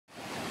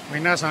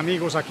Buenas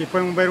amigos, aquí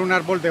podemos ver un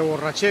árbol de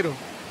borrachero.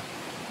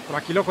 Por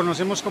aquí lo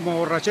conocemos como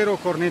borrachero o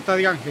corneta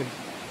de ángel.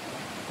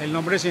 El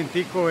nombre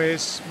científico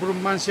es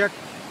Brummansia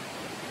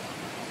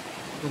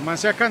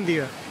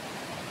cándida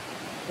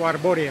o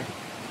arbórea.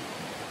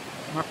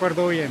 No me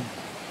acuerdo bien.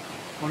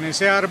 Con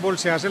ese árbol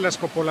se hace la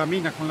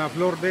escopolamina. Con la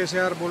flor de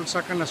ese árbol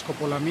sacan la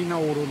escopolamina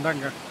o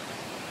burundanga.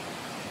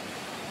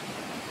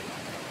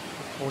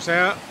 O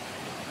sea,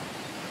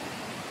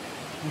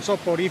 un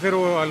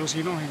soporífero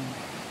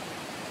alucinógeno.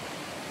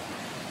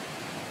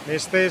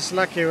 Este es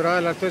la quebrada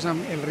del Alto de San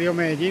Miguel, el río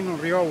Medellín,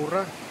 un río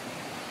Aburrá.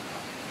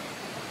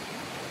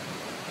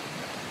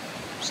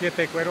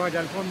 Siete cueros allá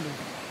al fondo.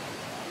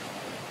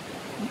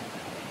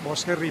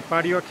 Bosque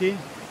ripario aquí,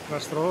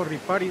 rastrojo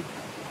ripario.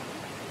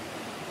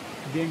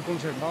 Bien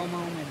conservado más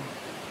o menos.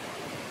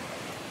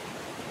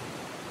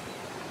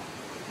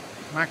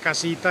 Una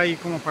casita ahí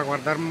como para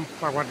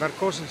guardar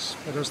cosas,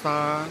 pero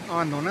está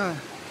abandonada.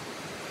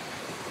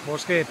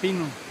 Bosque de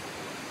pino.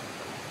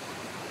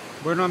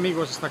 Bueno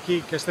amigos, hasta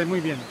aquí, que estén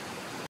muy bien.